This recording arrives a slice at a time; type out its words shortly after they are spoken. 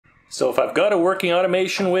So if I've got a working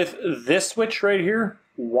automation with this switch right here,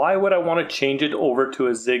 why would I want to change it over to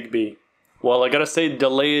a Zigbee? Well, I gotta say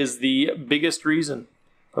delay is the biggest reason.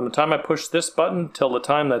 From the time I push this button till the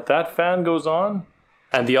time that that fan goes on,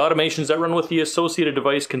 and the automations that run with the associated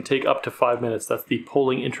device can take up to 5 minutes. That's the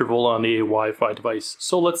polling interval on the Wi-Fi device.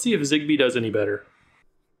 So let's see if Zigbee does any better.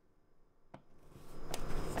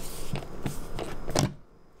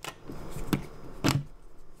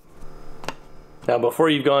 Now before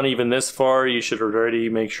you've gone even this far, you should already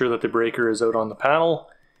make sure that the breaker is out on the panel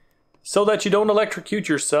so that you don't electrocute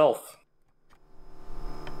yourself.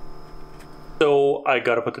 So I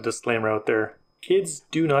gotta put the disclaimer out there. Kids,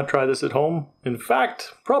 do not try this at home. In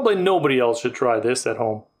fact, probably nobody else should try this at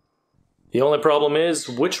home. The only problem is,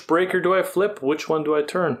 which breaker do I flip, which one do I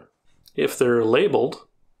turn? If they're labeled,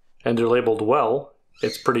 and they're labeled well,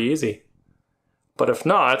 it's pretty easy. But if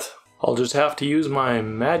not, I'll just have to use my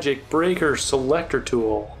magic breaker selector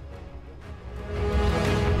tool.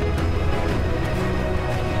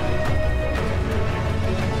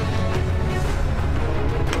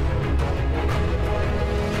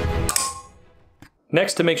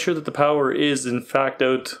 Next, to make sure that the power is in fact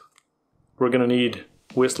out, we're going to need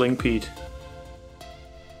Whistling Pete.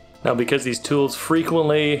 Now because these tools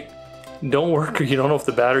frequently don't work or you don't know if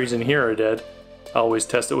the batteries in here are dead, I always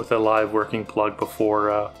test it with a live working plug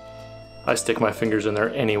before I stick my fingers in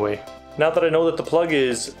there anyway. Now that I know that the plug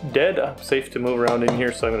is dead, I'm safe to move around in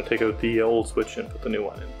here, so I'm going to take out the old switch and put the new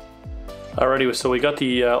one in. Alrighty, so we got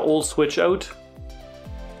the old switch out,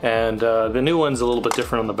 and the new one's a little bit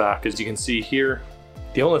different on the back, as you can see here.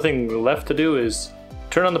 The only thing left to do is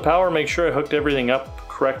turn on the power, make sure I hooked everything up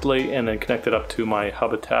correctly, and then connect it up to my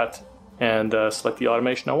Hubitat and select the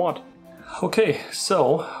automation I want. Okay,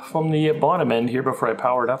 so from the bottom end here, before I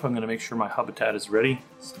power it up, I'm going to make sure my Hubitat is ready.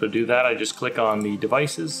 So to do that, I just click on the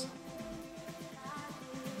devices,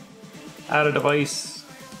 add a device,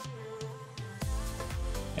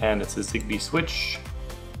 and it's a Zigbee switch.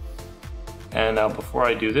 And now before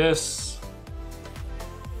I do this,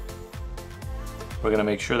 we're going to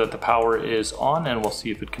make sure that the power is on, and we'll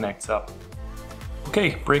see if it connects up.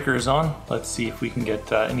 Okay, breaker is on. Let's see if we can get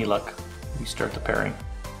any luck. We start the pairing.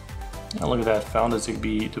 And look at that, found a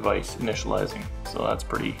Zigbee device initializing. So that's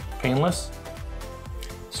pretty painless.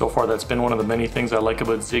 So far that's been one of the many things I like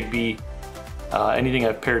about Zigbee. Anything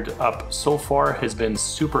I've paired up so far has been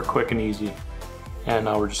super quick and easy. And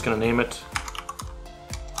now we're just going to name it.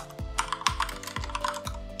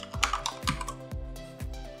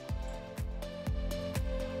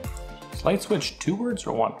 Is light switch 2 words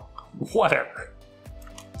or 1? Whatever.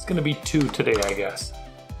 It's going to be 2 today, I guess.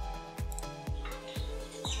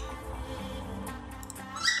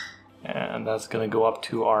 And that's going to go up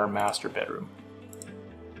to our master bedroom.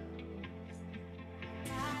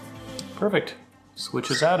 Perfect. Switch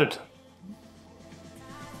is added.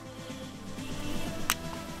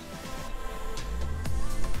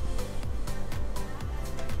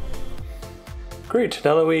 Great,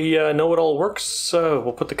 now that we know it all works,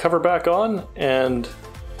 we'll put the cover back on and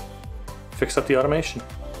fix up the automation.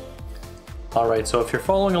 Alright, so if you're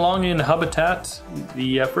following along in Hubitat,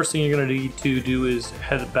 the first thing you're going to need to do is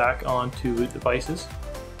head back onto devices.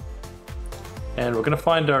 And we're going to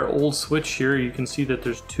find our old switch here. You can see that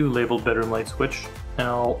there's 2 labeled bedroom light switch.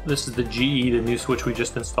 Now this is the GE, the new switch we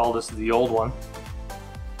just installed. This is the old one.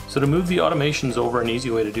 So to move the automations over, an easy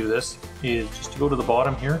way to do this is just to go to the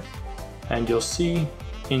bottom here, and you'll see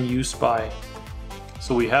in use by.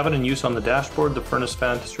 So we have it in use on the dashboard, the furnace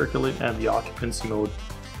fan to circulate, and the occupancy mode.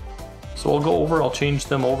 So I'll go over, I'll change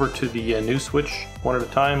them over to the new switch one at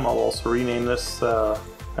a time. I'll also rename this, and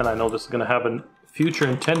I know this is going to have a future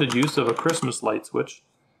intended use of a Christmas light switch.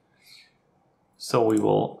 So we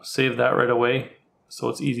will save that right away, so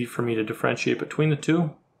it's easy for me to differentiate between the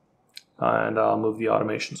two. And I'll move the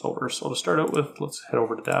automations over. So to start out with, let's head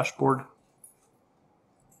over to dashboard.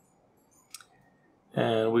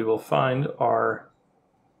 And we will find our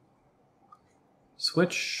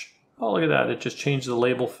switch. Oh, look at that, it just changed the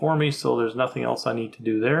label for me, so there's nothing else I need to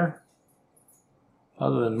do there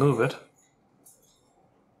other than move it.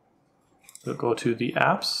 We'll go to the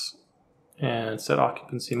apps and set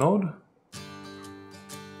occupancy mode.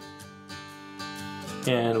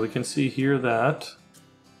 And we can see here that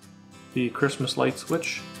the Christmas light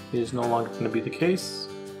switch is no longer going to be the case.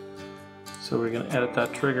 So we're going to edit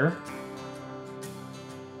that trigger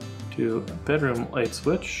to bedroom light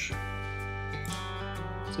switch.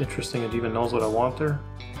 It's interesting it even knows what I want there.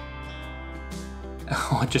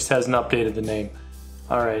 Oh, it just hasn't updated the name.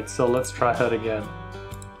 Alright, so let's try that again.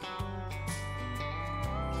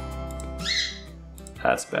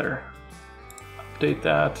 That's better. Update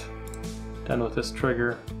that. Done with this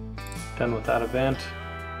trigger. Done with that event.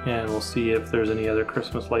 And we'll see if there's any other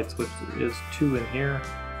Christmas lights, which is 2 in here,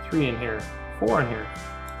 3 in here, 4 in here.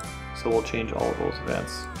 So we'll change all of those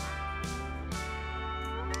events.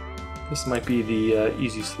 This might be the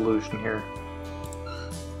easy solution here.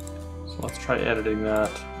 So let's try editing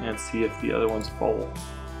that and see if the other ones fall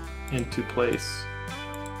into place.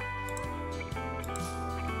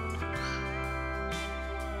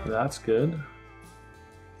 That's good.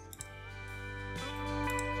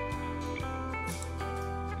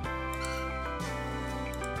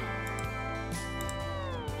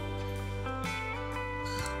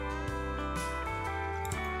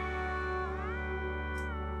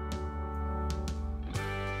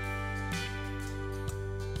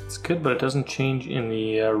 It's good, but it doesn't change in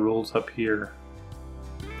the rules up here.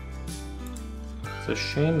 It's a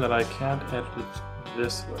shame that I can't edit it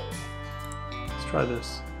this way. Let's try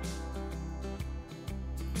this.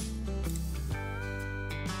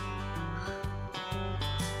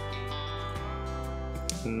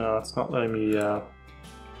 No, it's not letting me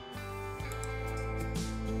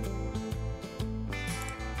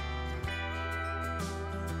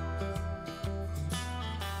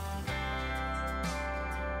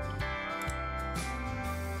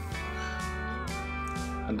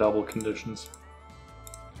and double conditions.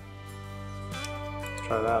 Let's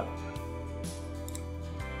try that.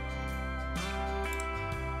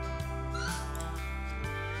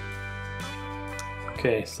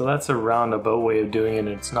 Okay, so that's a roundabout way of doing it.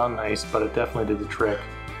 It's not nice, but it definitely did the trick.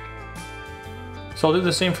 So I'll do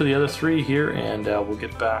the same for the other 3 here, and we'll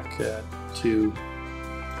get back to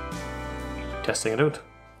testing it out.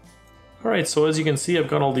 Alright, so as you can see, I've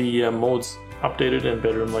got all the modes updated and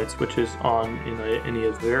bedroom light switches on in any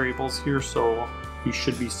of the variables here, so these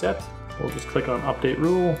should be set. We'll just click on Update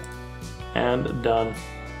Rule, and done.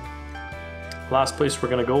 Last place we're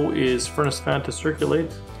going to go is Furnace Fan to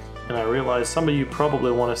Circulate. And I realize some of you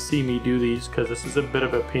probably want to see me do these because this is a bit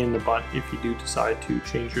of a pain in the butt if you do decide to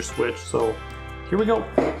change your switch. So here we go.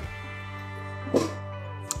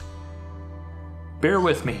 Bear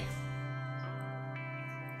with me.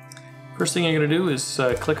 First thing I'm going to do is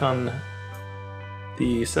click on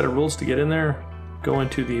the set of rules to get in there, go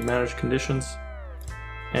into the Manage Conditions,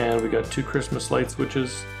 and we got 2 Christmas light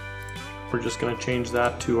switches. We're just going to change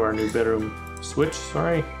that to our new bedroom switch.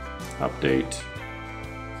 Sorry. Update.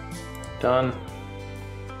 Done.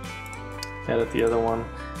 Edit the other one.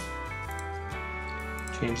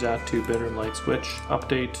 Change that to bedroom light switch.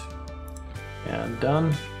 Update. And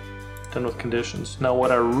done. Done with conditions. Now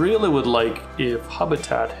what I really would like if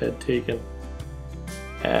Hubitat had taken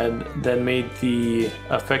and then made the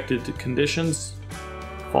affected conditions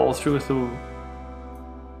follow through with the...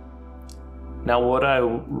 Now what I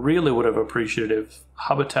really would have appreciated if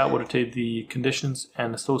Hubitat would have taken the conditions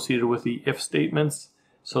and associated with the if statements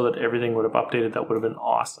so that everything would have updated. That would have been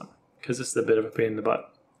awesome, because this is a bit of a pain in the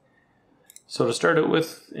butt. So to start it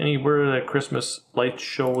with, anywhere that Christmas light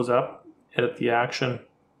shows up, edit the action,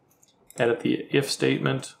 edit the if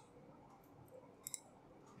statement,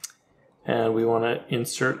 and we want to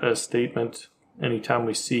insert a statement anytime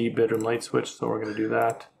we see bedroom light switch, so we're going to do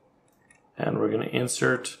that. And we're going to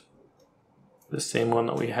insert the same one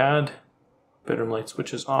that we had, bedroom light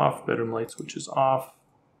switch is off, bedroom light switch is off.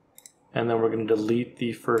 And then we're going to delete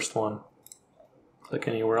the first one. Click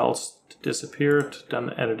anywhere else to disappear it.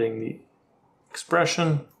 Done editing the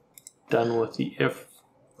expression. Done with the if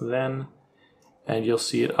then. And you'll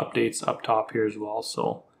see it updates up top here as well.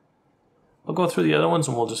 So I'll go through the other ones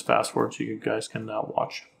and we'll just fast forward so you guys can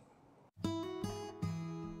watch.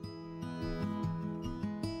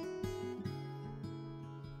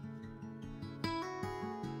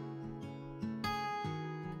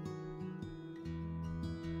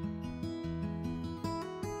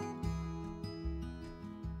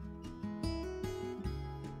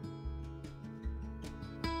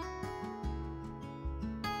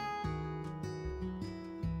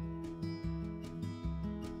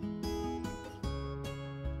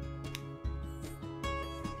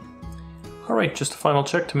 Alright, just a final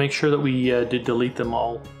check to make sure that we did delete them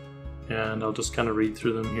all. And I'll just kind of read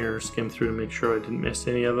through them here, skim through to make sure I didn't miss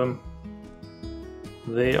any of them.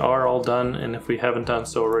 They are all done, and if we haven't done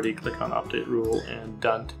so already, click on Update Rule and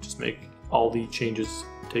Done to just make all the changes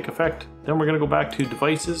take effect. Then we're going to go back to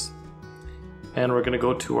Devices, and we're going to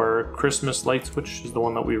go to our Christmas light switch, which is the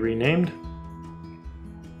one that we renamed.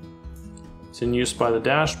 It's in use by the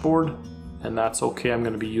dashboard, and that's okay, I'm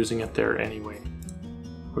going to be using it there anyway.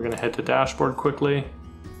 We're going to head to dashboard quickly.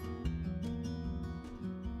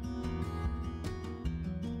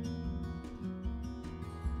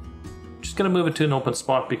 Just going to move it to an open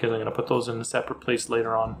spot because I'm going to put those in a separate place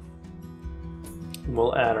later on.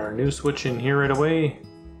 We'll add our new switch in here right away.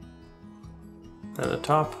 At the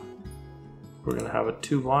top, we're going to have it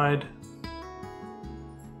 2 wide.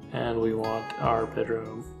 And we want our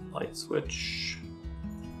bedroom light switch.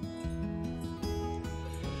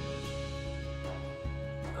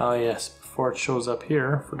 Oh yes, before it shows up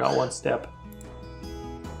here, forgot one step.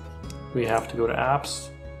 We have to go to Apps,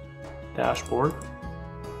 Dashboard,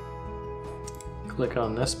 click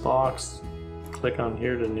on this box, click on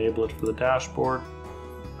here to enable it for the dashboard,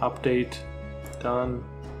 Update, done,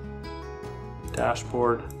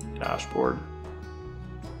 Dashboard, Dashboard,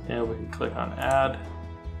 and we can click on Add,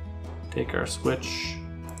 take our switch,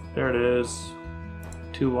 there it is,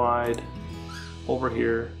 2 wide, over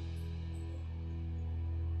here,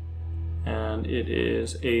 and it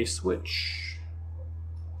is a switch.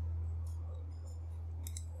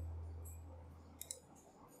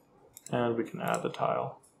 And we can add the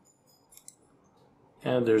tile.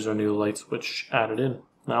 And there's our new light switch added in.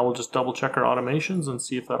 Now we'll just double check our automations and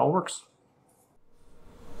see if that all works.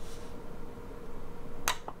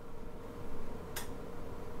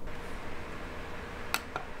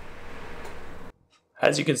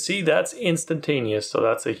 As you can see, that's instantaneous, so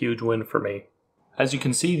that's a huge win for me. As you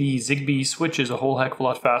can see, the Zigbee switch is a whole heck of a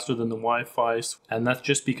lot faster than the Wi-Fi, and that's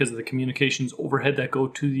just because of the communications overhead that go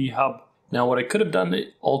to the hub. Now what I could have done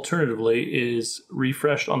alternatively is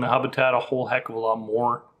refreshed on the Hubitat a whole heck of a lot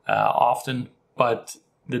more often, but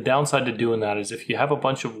the downside to doing that is if you have a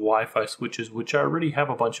bunch of Wi-Fi switches, which already have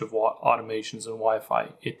a bunch of automations and Wi-Fi,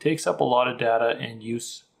 it takes up a lot of data and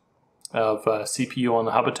use of CPU on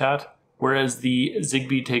the Hubitat, whereas the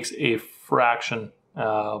Zigbee takes a fraction.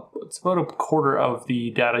 It's about a quarter of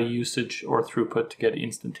the data usage or throughput to get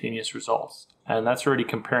instantaneous results. And that's already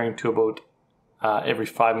comparing to about every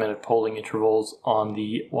 5-minute polling intervals on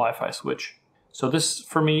the Wi-Fi switch. So this,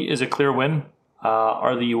 for me, is a clear win.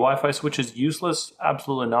 Are the Wi-Fi switches useless?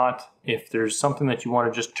 Absolutely not. If there's something that you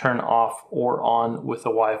want to just turn off or on with a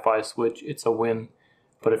Wi-Fi switch, it's a win.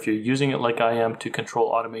 But if you're using it like I am to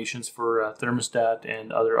control automations for thermostat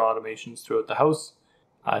and other automations throughout the house,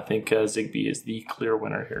 I think Zigbee is the clear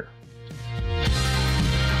winner here.